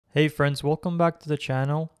Hey friends, welcome back to the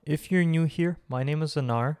channel. If you're new here, my name is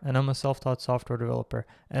Anar and I'm a self-taught software developer.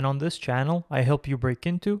 And on this channel, I help you break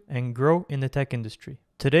into and grow in the tech industry.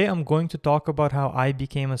 Today, I'm going to talk about how I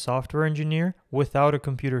became a software engineer without a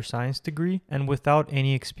computer science degree and without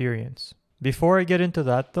any experience. Before I get into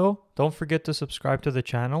that though, don't forget to subscribe to the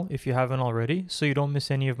channel if you haven't already so you don't miss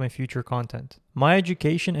any of my future content. My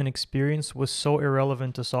education and experience was so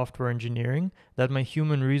irrelevant to software engineering that my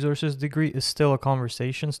human resources degree is still a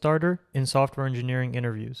conversation starter in software engineering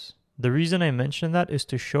interviews. The reason I mention that is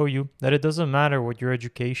to show you that it doesn't matter what your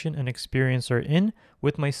education and experience are in,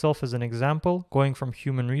 with myself as an example, going from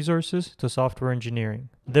human resources to software engineering.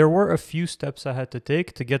 There were a few steps I had to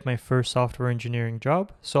take to get my first software engineering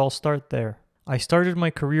job, so I'll start there. I started my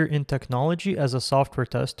career in technology as a software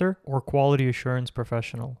tester or quality assurance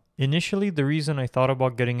professional. Initially, the reason I thought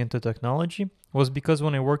about getting into technology was because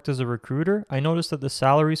when I worked as a recruiter, I noticed that the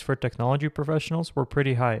salaries for technology professionals were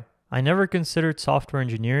pretty high. I never considered software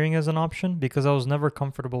engineering as an option because I was never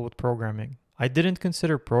comfortable with programming. I didn't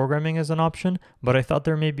consider programming as an option, but I thought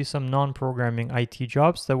there may be some non-programming IT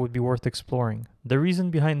jobs that would be worth exploring. The reason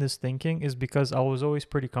behind this thinking is because I was always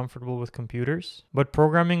pretty comfortable with computers, but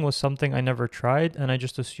programming was something I never tried and I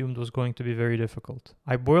just assumed was going to be very difficult.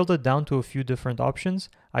 I boiled it down to a few different options.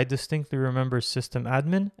 I distinctly remember system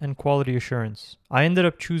admin and quality assurance. I ended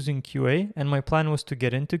up choosing QA and my plan was to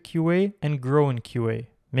get into QA and grow in QA.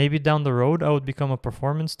 Maybe down the road I would become a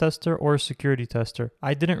performance tester or a security tester.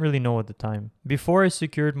 I didn't really know at the time. Before I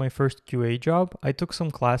secured my first QA job, I took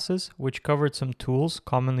some classes which covered some tools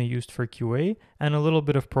commonly used for QA and a little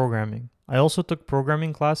bit of programming. I also took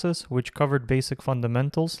programming classes which covered basic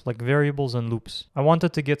fundamentals like variables and loops. I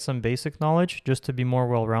wanted to get some basic knowledge just to be more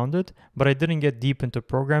well-rounded, but I didn't get deep into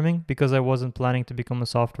programming because I wasn't planning to become a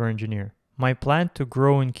software engineer. My plan to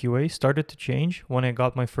grow in QA started to change when I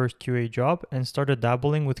got my first QA job and started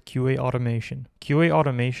dabbling with QA automation. QA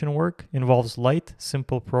automation work involves light,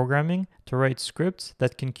 simple programming to write scripts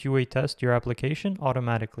that can QA test your application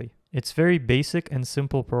automatically. It's very basic and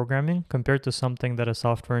simple programming compared to something that a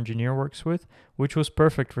software engineer works with, which was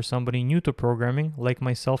perfect for somebody new to programming like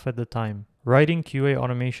myself at the time. Writing QA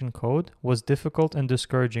automation code was difficult and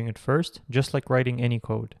discouraging at first, just like writing any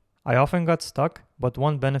code. I often got stuck, but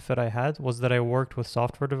one benefit I had was that I worked with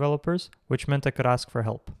software developers, which meant I could ask for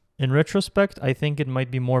help. In retrospect, I think it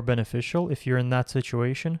might be more beneficial if you're in that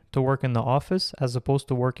situation to work in the office as opposed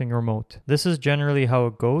to working remote. This is generally how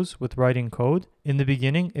it goes with writing code. In the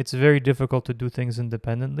beginning, it's very difficult to do things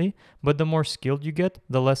independently, but the more skilled you get,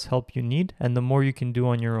 the less help you need and the more you can do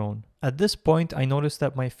on your own. At this point, I noticed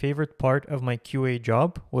that my favorite part of my QA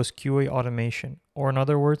job was QA automation, or in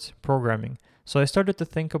other words, programming. So I started to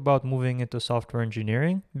think about moving into software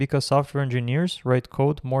engineering because software engineers write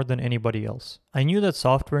code more than anybody else. I knew that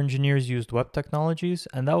software engineers used web technologies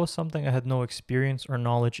and that was something I had no experience or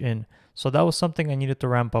knowledge in, so that was something I needed to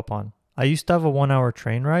ramp up on. I used to have a 1-hour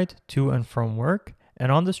train ride to and from work,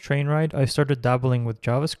 and on this train ride I started dabbling with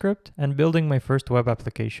JavaScript and building my first web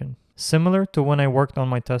application. Similar to when I worked on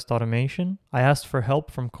my test automation, I asked for help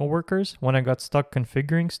from coworkers when I got stuck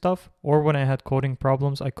configuring stuff or when I had coding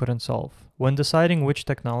problems I couldn't solve. When deciding which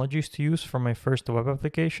technologies to use for my first web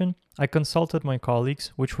application, I consulted my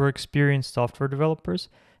colleagues, which were experienced software developers,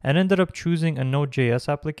 and ended up choosing a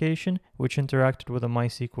Node.js application which interacted with a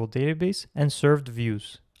MySQL database and served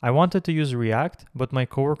views. I wanted to use React, but my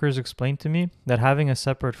coworkers explained to me that having a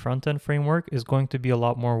separate front-end framework is going to be a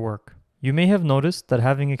lot more work. You may have noticed that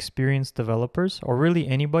having experienced developers, or really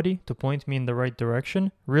anybody, to point me in the right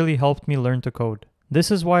direction really helped me learn to code.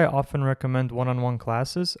 This is why I often recommend one-on-one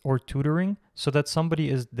classes or tutoring so that somebody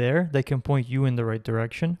is there that can point you in the right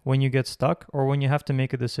direction when you get stuck or when you have to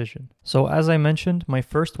make a decision. So as I mentioned, my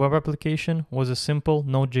first web application was a simple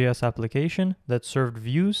Node.js application that served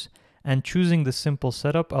views, and choosing the simple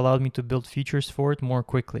setup allowed me to build features for it more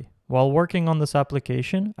quickly. While working on this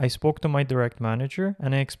application, I spoke to my direct manager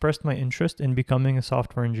and I expressed my interest in becoming a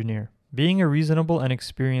software engineer. Being a reasonable and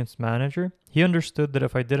experienced manager, he understood that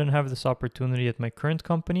if I didn't have this opportunity at my current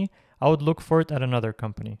company, I would look for it at another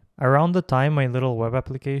company. Around the time my little web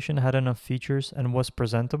application had enough features and was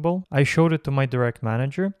presentable, I showed it to my direct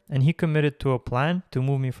manager and he committed to a plan to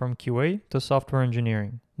move me from QA to software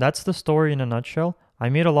engineering. That's the story in a nutshell. I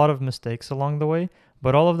made a lot of mistakes along the way,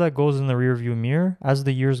 but all of that goes in the rearview mirror as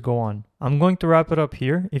the years go on. I'm going to wrap it up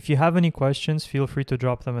here. If you have any questions, feel free to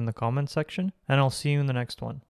drop them in the comment section, and I'll see you in the next one.